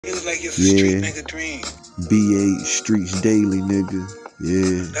It was like it's a street nigga dream. B8 streets daily, nigga.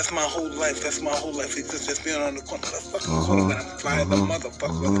 Yeah. That's my whole life. That's my whole life. It's just being on the corner. I'm flying the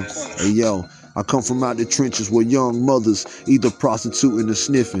motherfucker on the corner. Hey yo, I come from out the trenches where young mothers either prostituting or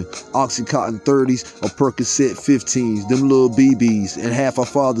sniffing Oxycontin 30s or Percocet 15s, them little BBs, and half our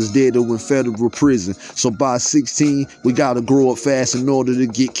fathers dead or in federal prison. So by 16, we gotta grow up fast in order to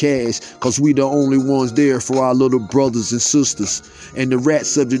get cash, cause we the only ones there for our little brothers and sisters. And the rat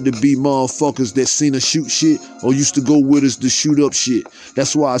subject to be motherfuckers that seen us shoot shit or used to go with us to shoot up shit.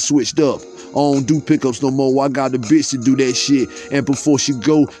 That's why I switched up. I don't do pickups no more. I got a bitch to do that shit. And before she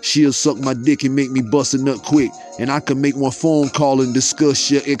go, she'll suck my dick and make me bust a nut quick. And I can make one phone call and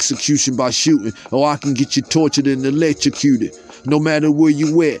discuss your execution by shooting. Or I can get you tortured and electrocuted. No matter where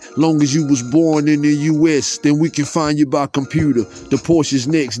you at, long as you was born in the US, then we can find you by computer. The Porsches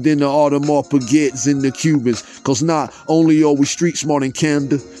next, then the Audemars Piguets and the Cubans. Cause not only are we street smart in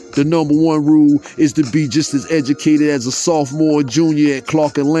Canada, the #1 rule is to be just as educated as a sophomore or junior at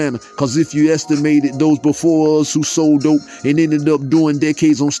Clark Atlanta. Cause if you estimated those before us who sold dope and ended up doing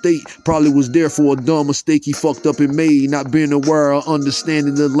decades on state, probably was there for a dumb mistake he fucked up and made, not being aware or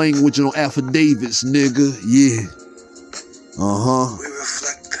understanding the language on affidavits, nigga. Yeah. We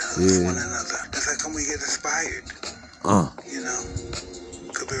reflect one another. That's how come we get inspired. You know?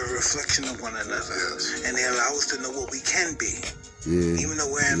 Because we're a reflection of one another. And they allow us to know what we can be. Even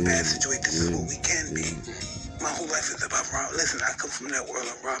though we're in bad situations, this is what we can be. My whole life is about rob. Listen, I come from that world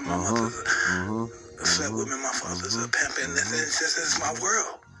of rob. My mother's a slept with me, my father's a pimp, and it's my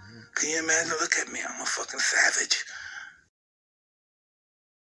world. Can you imagine? Look at me, I'm a fucking savage.